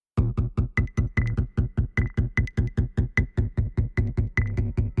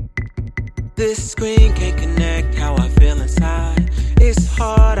This screen can't connect how I feel inside. It's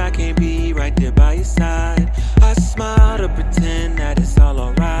hard, I can't be right there by your side. I smile to pretend that it's all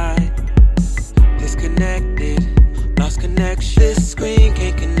alright. Disconnected, lost connection. This screen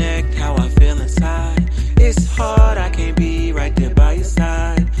can't connect how I feel inside. It's hard, I can't be right there by your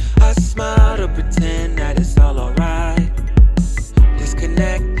side. I smile to pretend that it's all alright.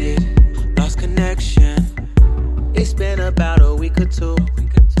 Disconnected, lost connection. It's been about a week or two.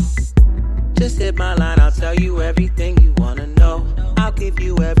 Just hit my line, I'll tell you everything you wanna know. I'll give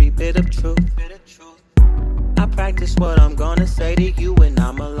you every bit of truth. I practice what I'm gonna say to you when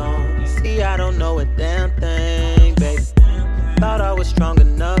I'm alone. See, I don't know a damn thing, baby. Thought I was strong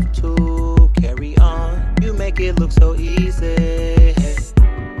enough to carry on. You make it look so easy.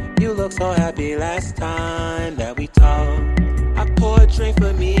 You look so happy last time that we talked. I pour a drink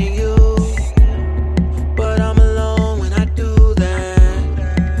for me and you, but I'm alone when I do that.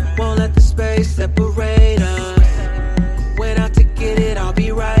 Won't let the space separate us. Went out to get it, I'll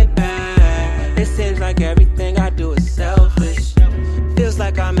be right back. It seems like everything I do is selfish. Feels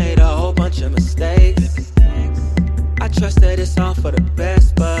like I made a whole bunch of mistakes. I trust that it's all for the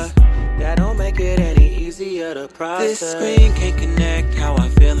best, but that don't make it any easier to process. This screen can't connect how I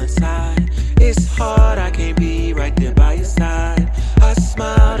feel inside. It's hard, I can't be right there by your side. I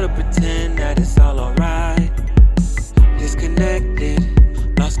smile to pretend that it's all alright. Disconnected,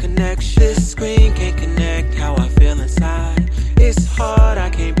 lost connection. This screen can't connect how I feel inside. It's hard, I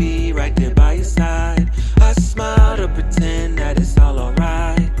can't be right there by your side. I smile to pretend that it's all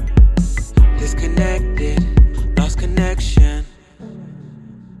alright. Disconnected, lost connection.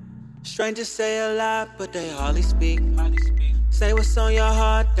 Strangers say a lot, but they hardly speak. Say what's on your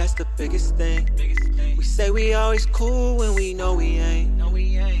heart, that's the biggest thing. We say we always cool when we know we ain't.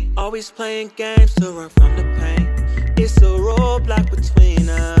 Always playing games to run from the pain. It's a roadblock between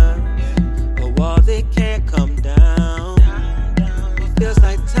us, a wall that can't come down. It feels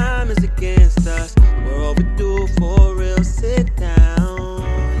like time is against us. We're overdue for real, sit down,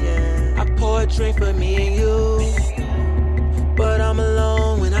 yeah. I pour a drink for me and you, but I'm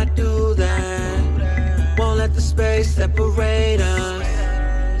alone when I do that. Won't let the space separate us.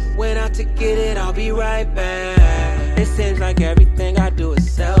 Went out to get it, I'll be right back. It seems like everything I do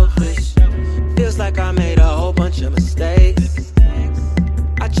is selfish. Feels like I made a whole bunch of mistakes.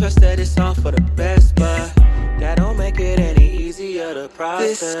 I trust that it's all for the best, but that don't make it any easier to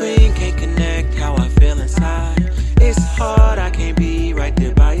process. This screen can't connect how I feel inside. It's hard, I can't be right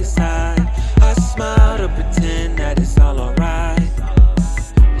there by your side. I smile to pretend that it's all alright.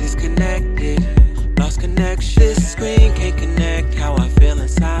 Disconnected, lost connection. This screen can't connect how I feel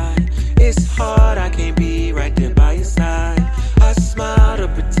inside. It's hard, I can't be right there by your side. I smile to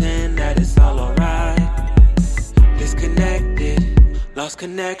pretend that it's all alright. Disconnected, lost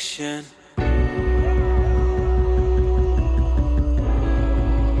connection.